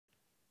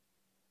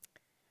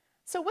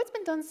So what's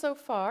been done so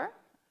far?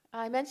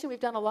 I mentioned we've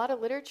done a lot of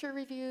literature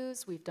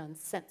reviews, we've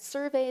sent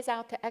surveys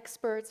out to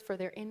experts for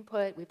their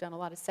input, we've done a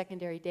lot of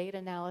secondary data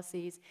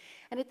analyses,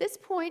 and at this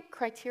point,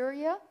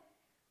 criteria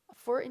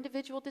for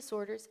individual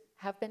disorders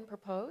have been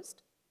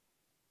proposed,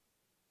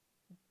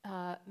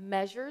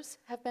 measures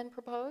have been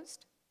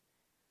proposed,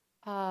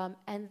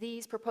 and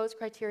these proposed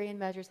criteria and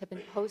measures have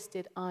been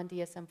posted on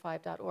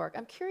DSM-5.org.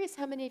 I'm curious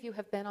how many of you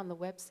have been on the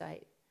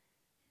website?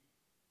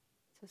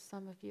 So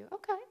some of you,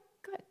 okay,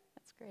 good,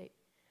 that's great.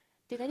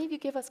 Did any of you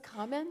give us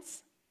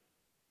comments?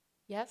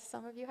 Yes,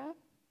 some of you have?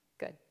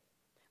 Good.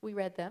 We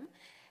read them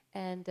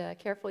and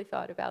carefully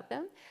thought about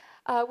them.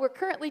 We're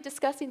currently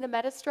discussing the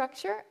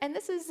metastructure, and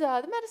this is,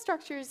 the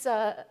metastructure is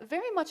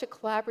very much a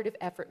collaborative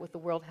effort with the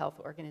World Health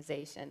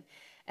Organization,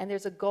 and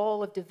there's a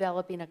goal of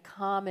developing a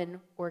common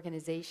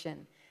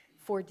organization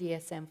for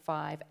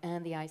DSM-5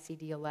 and the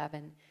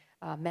ICD-11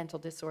 mental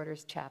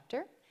disorders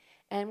chapter.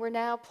 And we're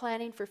now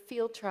planning for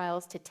field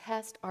trials to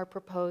test our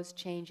proposed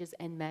changes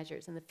and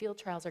measures, and the field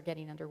trials are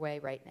getting underway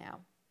right now.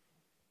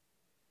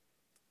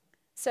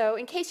 So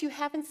in case you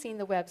haven't seen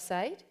the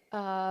website,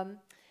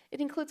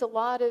 it includes a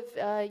lot of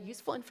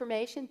useful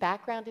information,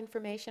 background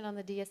information on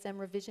the DSM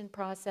revision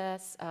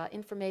process,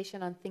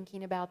 information on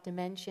thinking about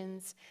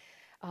dimensions.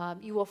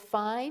 You will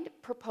find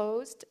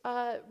proposed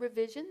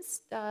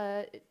revisions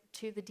to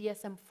the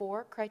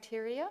DSM-4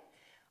 criteria,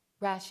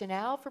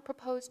 rationale for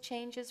proposed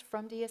changes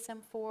from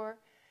DSM-4,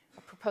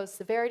 proposed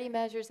severity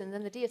measures, and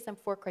then the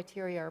DSM-4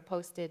 criteria are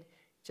posted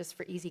just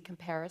for easy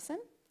comparison.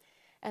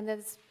 And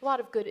there's a lot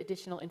of good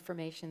additional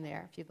information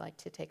there if you'd like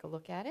to take a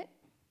look at it.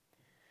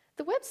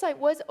 The website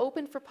was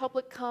open for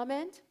public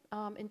comment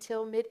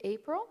until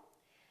mid-April.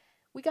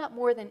 We got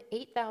more than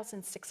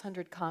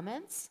 8,600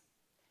 comments,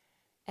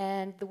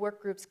 and the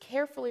work groups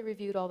carefully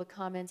reviewed all the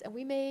comments, and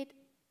we made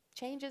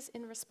changes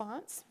in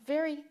response.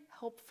 Very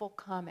helpful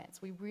comments.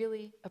 We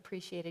really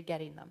appreciated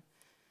getting them.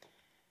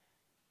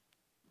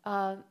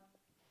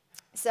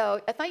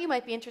 So I thought you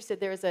might be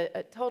interested. There was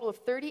a total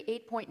of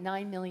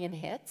 38.9 million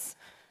hits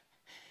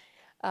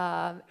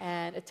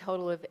and a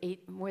total of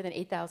more than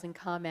 8,000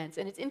 comments.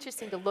 And it's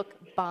interesting to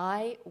look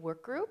by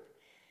work group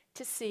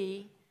to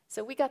see.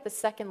 So we got the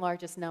second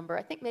largest number.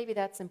 I think maybe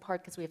that's in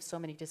part because we have so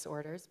many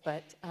disorders,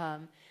 but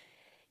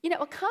you know,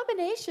 a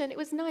combination, it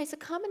was nice, a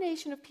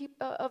combination of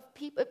a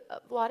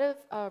lot of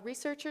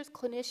researchers,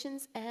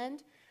 clinicians,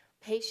 and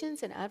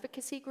patients and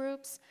advocacy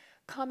groups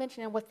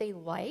commenting on what they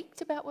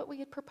liked about what we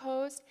had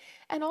proposed,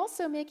 and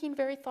also making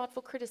very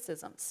thoughtful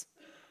criticisms.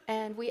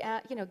 And we,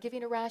 you know,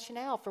 giving a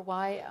rationale for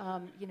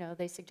why, you know,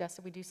 they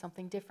suggested we do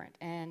something different,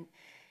 and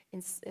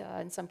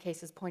in some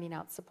cases pointing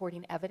out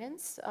supporting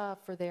evidence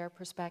for their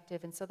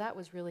perspective, and so that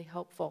was really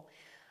helpful.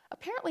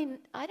 Apparently,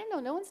 I don't know,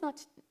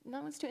 no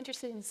one's too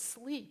interested in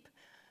sleep.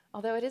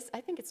 Although it is,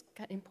 I think it's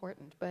kind of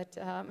important, but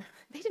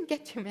they didn't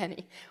get too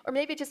many. Or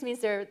maybe it just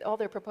means all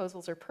their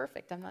proposals are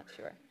perfect, I'm not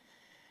sure.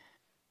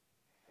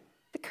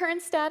 The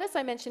current status,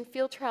 I mentioned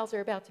field trials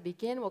are about to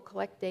begin. We'll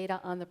collect data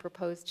on the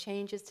proposed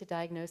changes to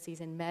diagnoses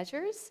and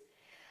measures.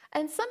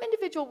 And some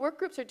individual work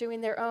groups are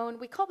doing their own,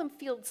 we call them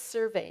field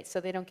surveys,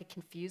 so they don't get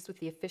confused with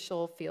the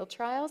official field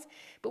trials.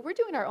 But we're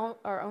doing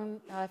our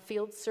own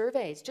field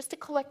surveys just to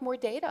collect more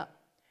data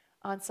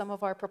on some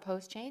of our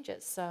proposed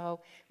changes. So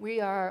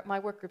my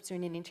work group's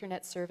doing an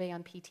internet survey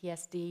on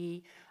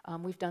PTSD.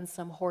 We've done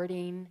some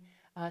hoarding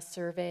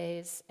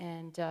surveys,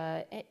 and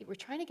we're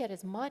trying to get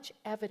as much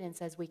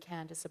evidence as we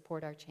can to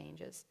support our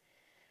changes.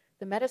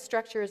 The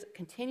metastructure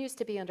continues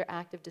to be under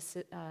active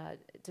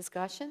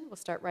discussion. We'll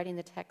start writing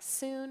the text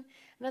soon.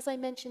 And as I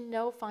mentioned,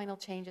 no final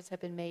changes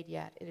have been made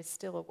yet. It is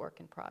still a work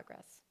in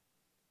progress.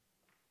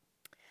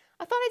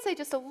 I thought I'd say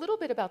just a little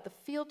bit about the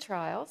field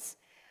trials.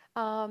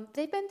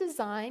 They've been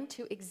designed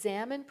to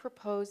examine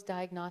proposed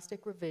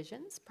diagnostic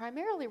revisions,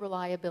 primarily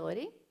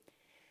reliability,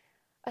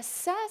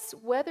 assess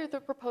whether the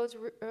proposed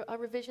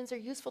revisions are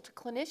useful to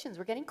clinicians.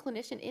 We're getting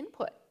clinician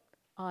input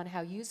on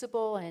how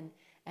usable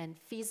and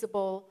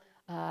feasible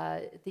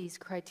these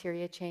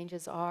criteria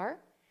changes are,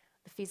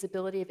 the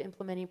feasibility of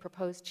implementing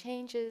proposed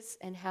changes,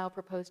 and how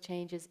proposed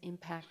changes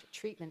impact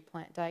treatment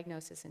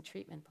diagnosis and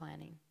treatment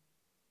planning.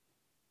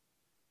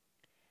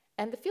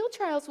 And the field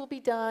trials will be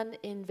done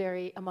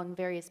among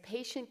various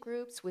patient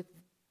groups with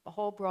a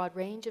whole broad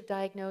range of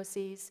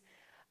diagnoses.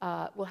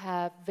 We'll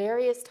have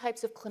various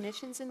types of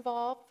clinicians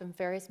involved from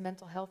various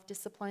mental health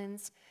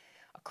disciplines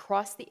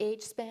across the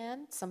age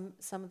span. Some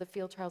of the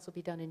field trials will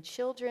be done in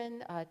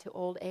children to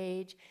old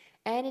age,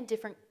 and in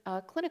different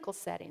clinical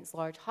settings,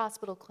 large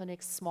hospital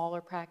clinics,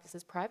 smaller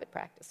practices, private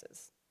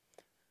practices.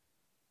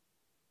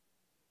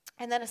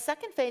 And then a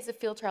second phase of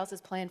field trials is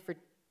planned for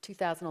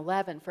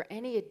 2011 for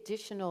any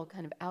additional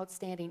kind of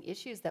outstanding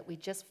issues that we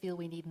just feel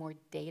we need more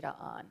data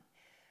on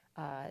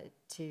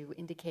to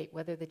indicate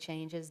whether the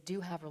changes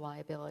do have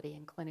reliability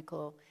and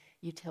clinical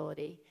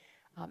utility,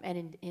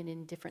 and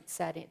in different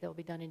settings. They'll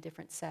be done in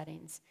different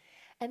settings.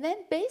 And then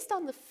based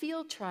on the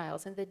field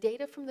trials and the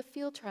data from the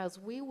field trials,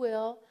 we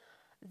will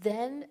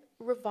then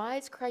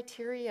revise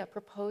criteria,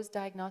 proposed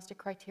diagnostic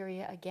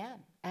criteria again,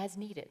 as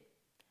needed.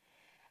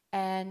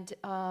 And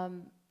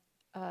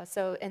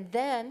so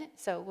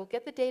we'll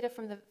get the data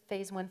from the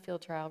phase 1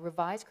 field trial,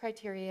 revise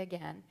criteria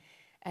again,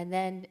 and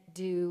then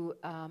do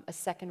a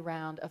second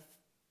round of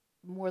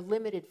more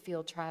limited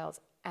field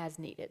trials as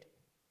needed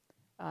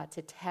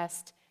to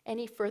test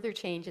any further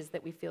changes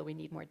that we feel we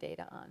need more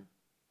data on.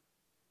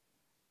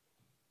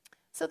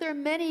 So there are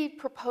many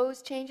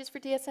proposed changes for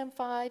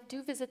DSM-5.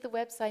 Do visit the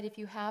website if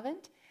you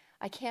haven't.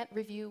 I can't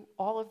review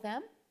all of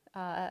them.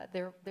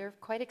 They're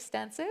quite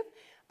extensive,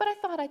 but I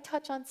thought I'd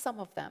touch on some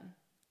of them.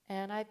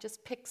 And I've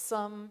just picked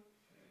some,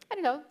 I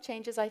don't know,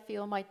 changes I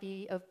feel might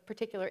be of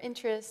particular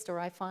interest or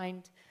I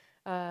find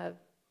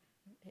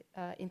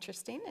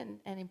interesting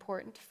and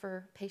important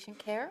for patient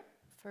care,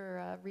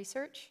 for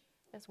research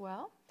as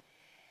well.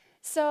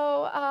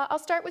 So I'll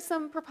start with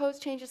some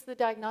proposed changes to the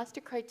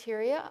diagnostic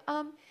criteria.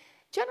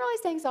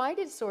 Generalized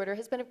anxiety disorder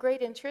has been of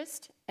great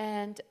interest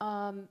and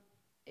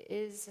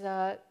is,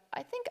 I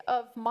think,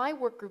 of my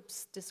work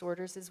group's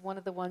disorders, is one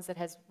of the ones that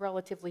has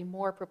relatively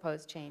more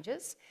proposed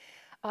changes.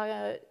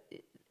 The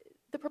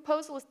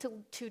proposal is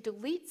to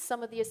delete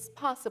some of these,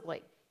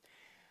 possibly.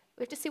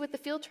 We have to see what the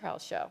field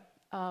trials show,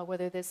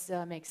 whether this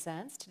makes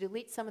sense, to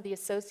delete some of the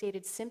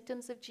associated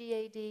symptoms of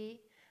GAD,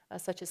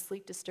 such as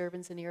sleep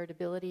disturbance and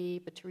irritability,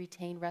 but to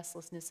retain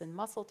restlessness and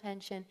muscle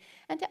tension,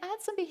 and to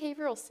add some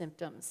behavioral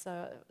symptoms,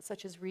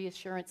 such as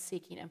reassurance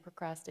seeking and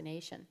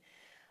procrastination.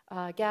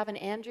 Gavin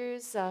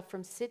Andrews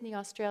from Sydney,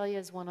 Australia,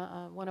 is one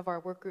of our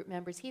work group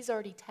members. He's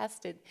already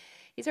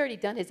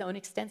done his own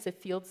extensive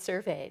field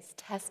surveys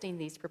testing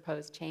these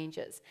proposed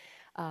changes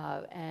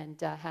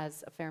and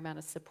has a fair amount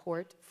of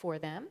support for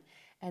them.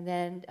 And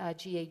then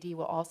GAD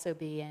will also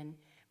be in,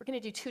 we're going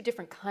to do 2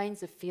 different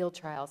kinds of field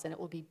trials, and it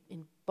will be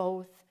in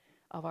both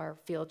of our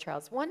field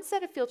trials. One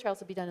set of field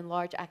trials will be done in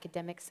large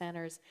academic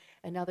centers,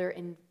 another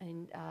in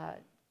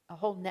a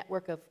whole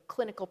network of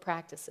clinical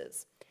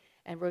practices.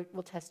 And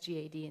we'll test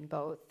GAD in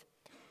both.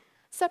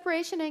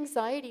 Separation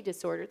anxiety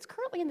disorder, it's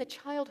currently in the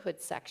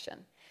childhood section.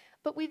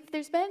 But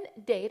there's been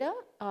data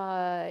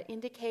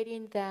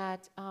indicating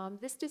that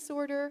this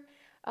disorder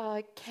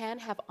can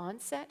have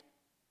onset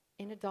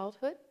in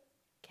adulthood,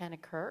 can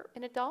occur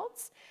in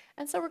adults.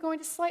 And so we're going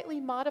to slightly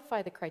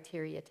modify the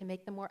criteria to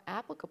make them more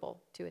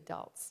applicable to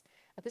adults.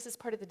 This is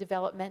part of the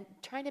development,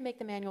 trying to make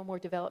the manual more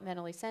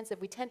developmentally sensitive.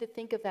 We tend to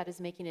think of that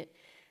as making it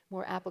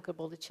more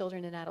applicable to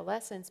children and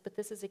adolescents, but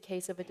this is a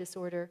case of a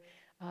disorder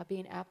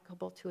being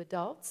applicable to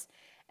adults.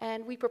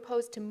 And we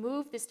propose to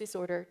move this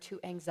disorder to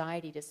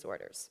anxiety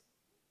disorders.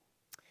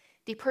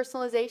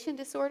 Depersonalization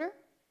disorder,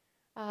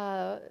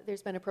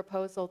 there's been a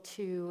proposal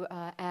to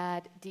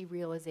add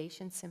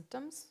derealization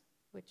symptoms,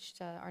 which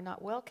are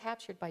not well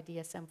captured by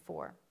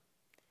DSM-4.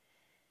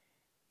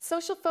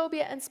 Social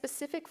phobia and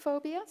specific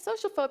phobia.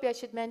 Social phobia, I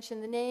should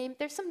mention the name.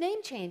 There's some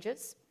name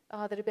changes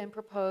that have been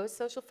proposed.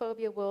 Social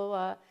phobia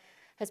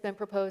has been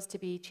proposed to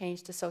be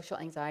changed to social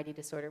anxiety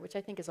disorder, which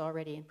I think is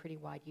already in pretty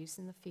wide use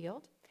in the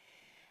field.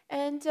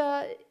 And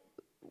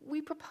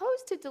we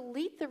propose to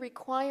delete the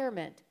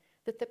requirement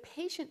that the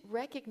patient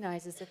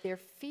recognizes that their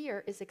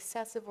fear is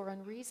excessive or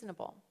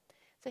unreasonable.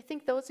 So I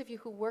think those of you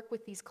who work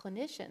with these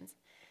clinicians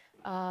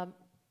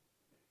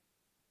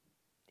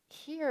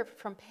hear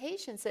from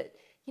patients that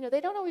they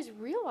don't always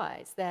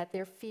realize that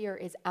their fear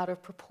is out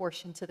of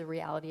proportion to the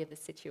reality of the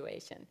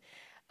situation.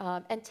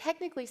 And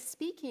technically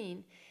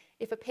speaking,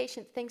 if a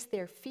patient thinks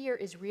their fear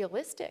is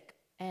realistic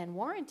and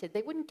warranted,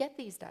 they wouldn't get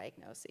these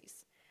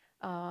diagnoses,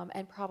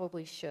 and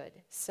probably should.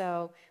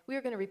 So we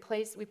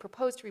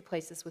propose to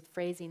replace this with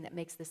phrasing that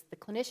makes this the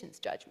clinician's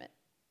judgment.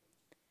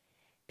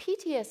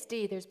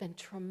 PTSD, there's been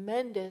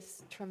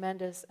tremendous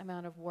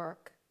amount of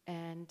work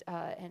and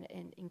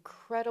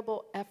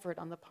incredible effort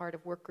on the part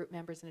of work group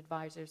members and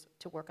advisors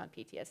to work on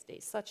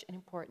PTSD, such an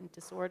important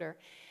disorder.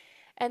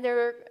 And there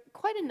are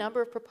quite a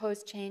number of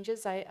proposed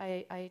changes.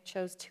 I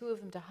chose 2 of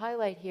them to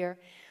highlight here.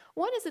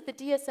 One is that the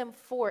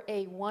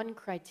DSM-4A1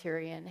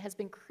 criterion has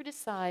been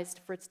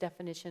criticized for its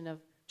definition of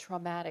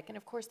traumatic. And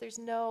of course, there's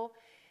no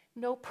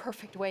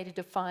perfect way to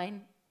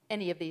define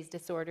any of these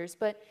disorders,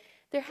 but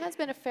there has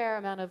been a fair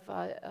amount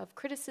of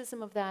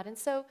criticism of that. And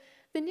so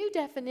the new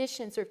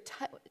definition sort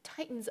of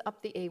tightens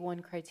up the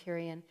A1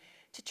 criterion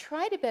to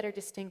try to better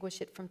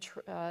distinguish it from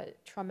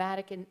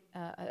traumatic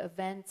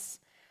events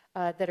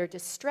that are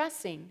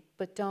distressing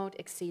but don't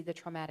exceed the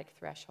traumatic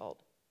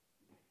threshold.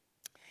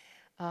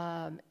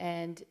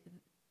 And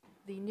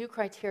the new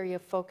criteria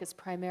focus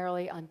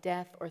primarily on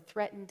death or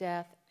threatened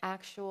death,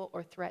 actual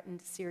or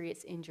threatened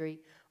serious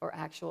injury, or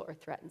actual or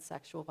threatened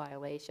sexual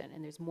violation.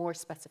 And there's more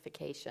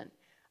specification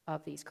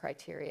of these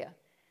criteria.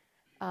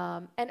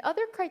 And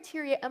other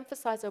criteria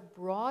emphasize a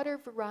broader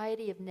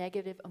variety of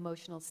negative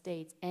emotional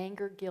states,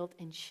 anger, guilt,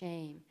 and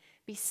shame,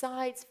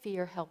 besides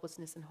fear,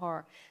 helplessness, and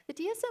horror. The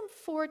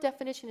DSM-4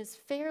 definition is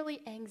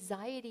fairly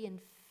anxiety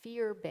and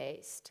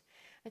fear-based.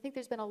 I think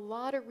there's been a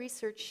lot of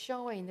research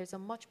showing there's a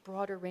much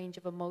broader range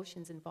of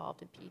emotions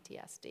involved in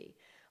PTSD,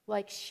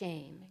 like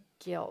shame,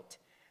 guilt,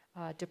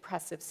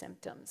 depressive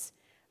symptoms,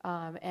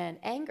 and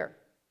anger,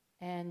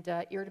 and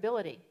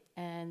irritability,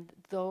 And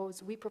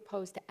those, we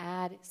propose to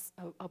add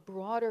a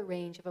broader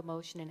range of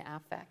emotion and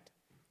affect.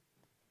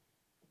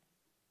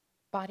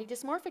 Body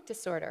dysmorphic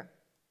disorder.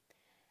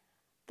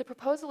 The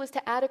proposal is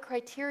to add a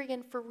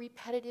criterion for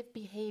repetitive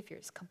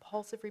behaviors,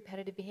 compulsive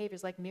repetitive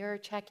behaviors like mirror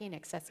checking,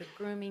 excessive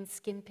grooming,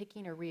 skin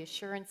picking, or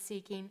reassurance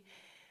seeking,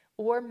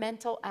 or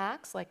mental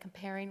acts like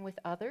comparing with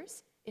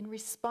others in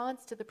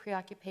response to the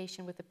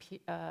preoccupation with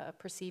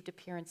perceived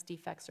appearance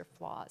defects or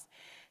flaws.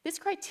 This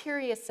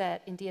criteria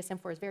set in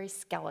DSM-4 is very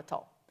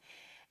skeletal.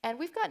 And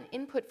we've gotten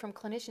input from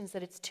clinicians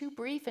that it's too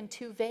brief and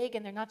too vague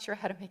and they're not sure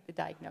how to make the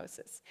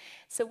diagnosis.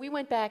 So we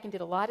went back and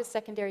did a lot of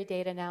secondary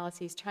data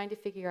analyses trying to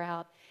figure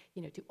out,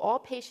 do all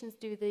patients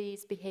do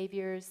these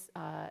behaviors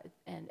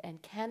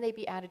and can they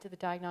be added to the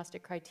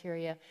diagnostic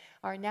criteria?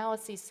 Our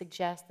analyses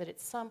suggest that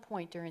at some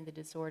point during the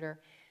disorder,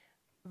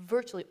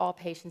 virtually all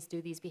patients do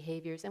these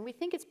behaviors. And we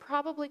think it's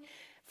probably,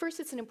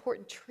 first it's an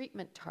important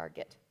treatment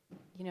target.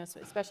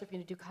 So especially if you're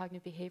going to do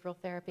cognitive behavioral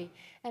therapy,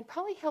 and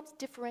probably helps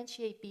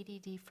differentiate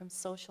BDD from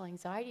social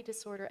anxiety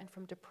disorder and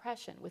from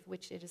depression, with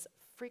which it is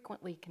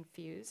frequently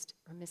confused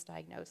or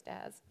misdiagnosed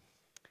as.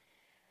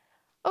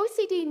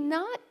 OCD,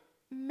 not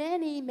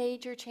many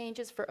major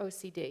changes for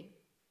OCD,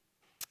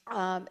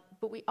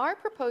 but we are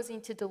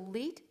proposing to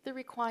delete the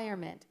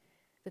requirement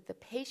that the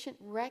patient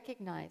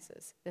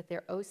recognizes that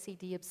their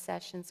OCD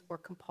obsessions or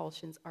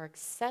compulsions are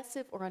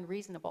excessive or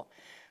unreasonable.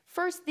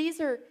 First, these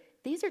are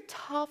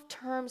tough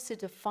terms to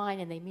define,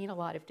 and they mean a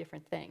lot of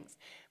different things.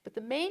 But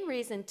the main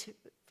reason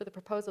for the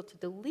proposal to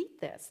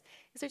delete this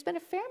is there's been a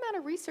fair amount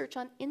of research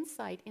on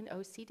insight in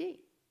OCD,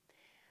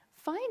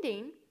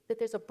 finding that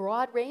there's a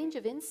broad range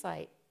of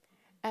insight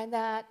and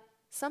that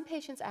some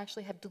patients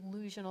actually have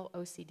delusional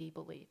OCD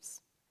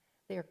beliefs.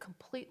 They are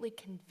completely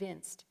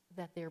convinced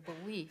that their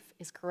belief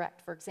is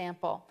correct. For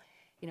example,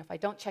 if I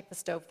don't check the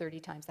stove 30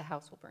 times, the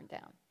house will burn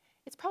down.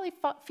 It's probably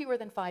fewer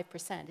than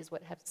 5% is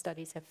what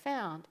studies have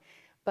found.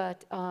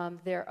 But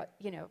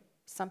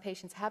some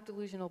patients have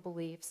delusional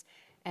beliefs,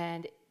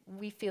 and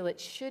we feel it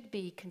should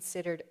be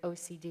considered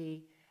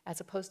OCD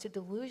as opposed to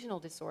delusional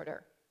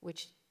disorder,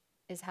 which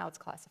is how it's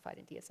classified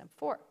in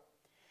DSM-4.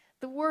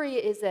 The worry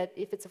is that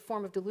if it's a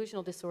form of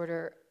delusional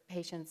disorder,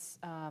 patients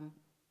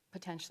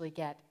potentially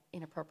get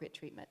inappropriate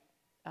treatment,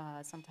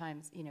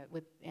 sometimes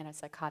with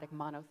antipsychotic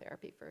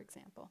monotherapy, for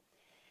example.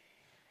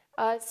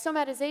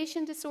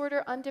 Somatization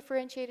disorder,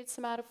 undifferentiated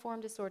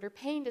somatoform disorder,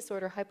 pain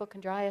disorder,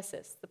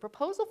 hypochondriasis. The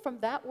proposal from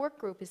that work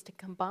group is to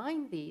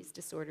combine these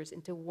disorders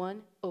into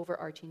one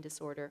overarching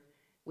disorder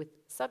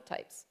with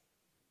subtypes.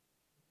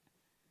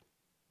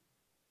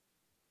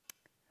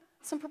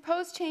 Some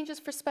proposed changes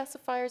for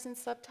specifiers and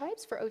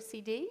subtypes for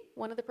OCD.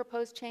 One of the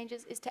proposed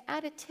changes is to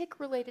add a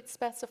tic-related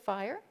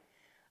specifier.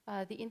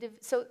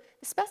 So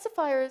the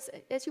specifiers,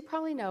 as you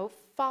probably know,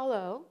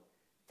 follow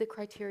the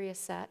criteria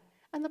set.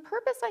 And the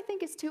purpose, I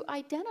think, is to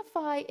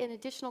identify an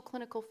additional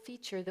clinical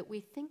feature that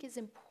we think is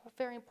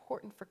very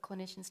important for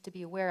clinicians to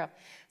be aware of.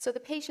 So the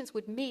patients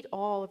would meet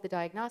all of the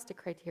diagnostic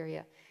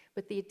criteria,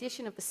 but the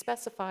addition of the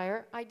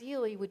specifier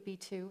ideally would be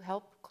to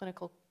help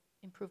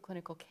improve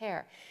clinical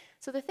care.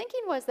 So the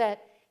thinking was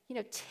that,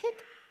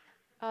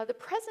 the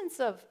presence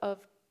of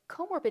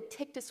comorbid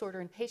tic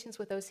disorder in patients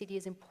with OCD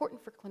is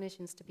important for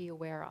clinicians to be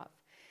aware of,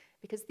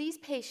 because these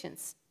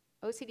patients,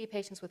 OCD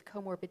patients with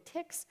comorbid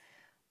tics,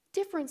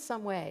 differ in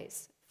some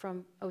ways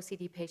from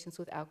OCD patients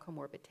without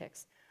comorbid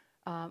tics.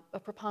 A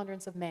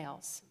preponderance of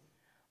males,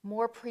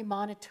 more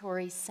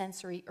premonitory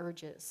sensory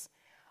urges,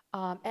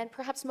 and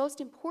perhaps most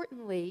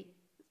importantly,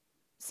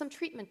 some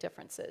treatment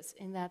differences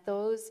in that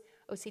those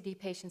OCD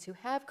patients who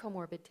have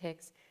comorbid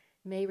tics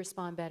may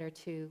respond better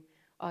to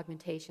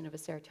augmentation of a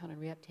serotonin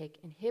reuptake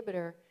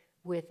inhibitor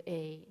with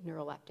a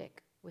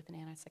neuroleptic, with an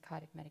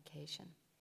antipsychotic medication.